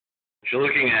you're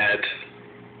looking at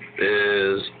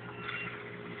is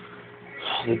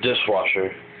the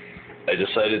dishwasher. I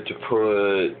decided to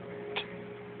put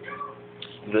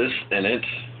this in it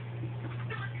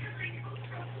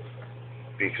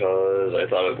because I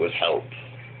thought it would help.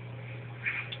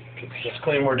 Just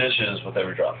clean more dishes with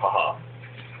every drop, haha.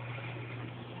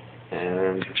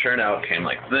 And the turnout came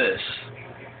like this.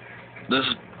 This,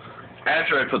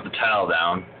 after I put the towel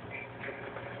down,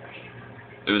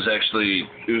 it was actually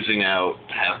oozing out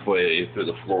halfway through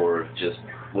the floor, just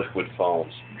liquid foam.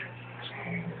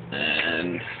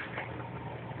 And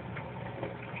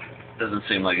it doesn't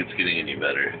seem like it's getting any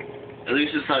better. At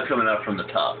least it's not coming up from the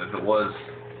top. If it was,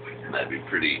 that'd be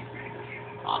pretty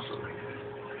awesome.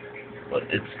 But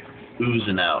it's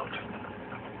oozing out.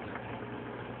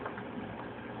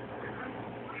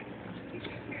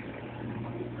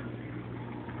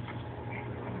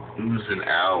 Oozing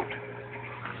out.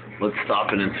 Let's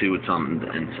stop it and see what's on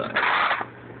the inside.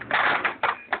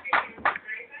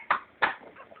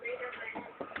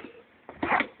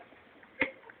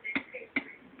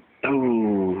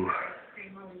 Ooh.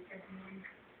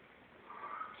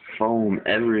 Foam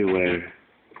everywhere.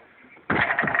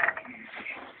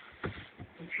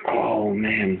 Oh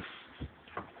man.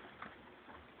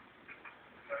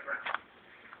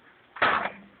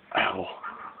 Ow.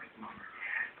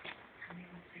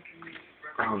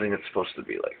 I don't think it's supposed to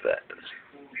be like that.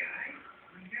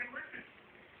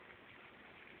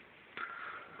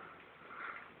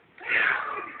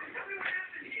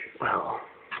 Well,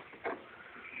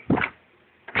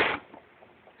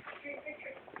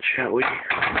 shall we?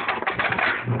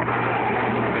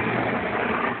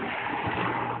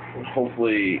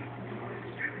 Hopefully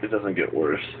it doesn't get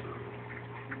worse,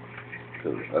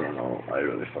 because I don't know, I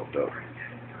really fucked up.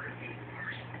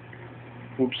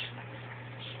 Oops.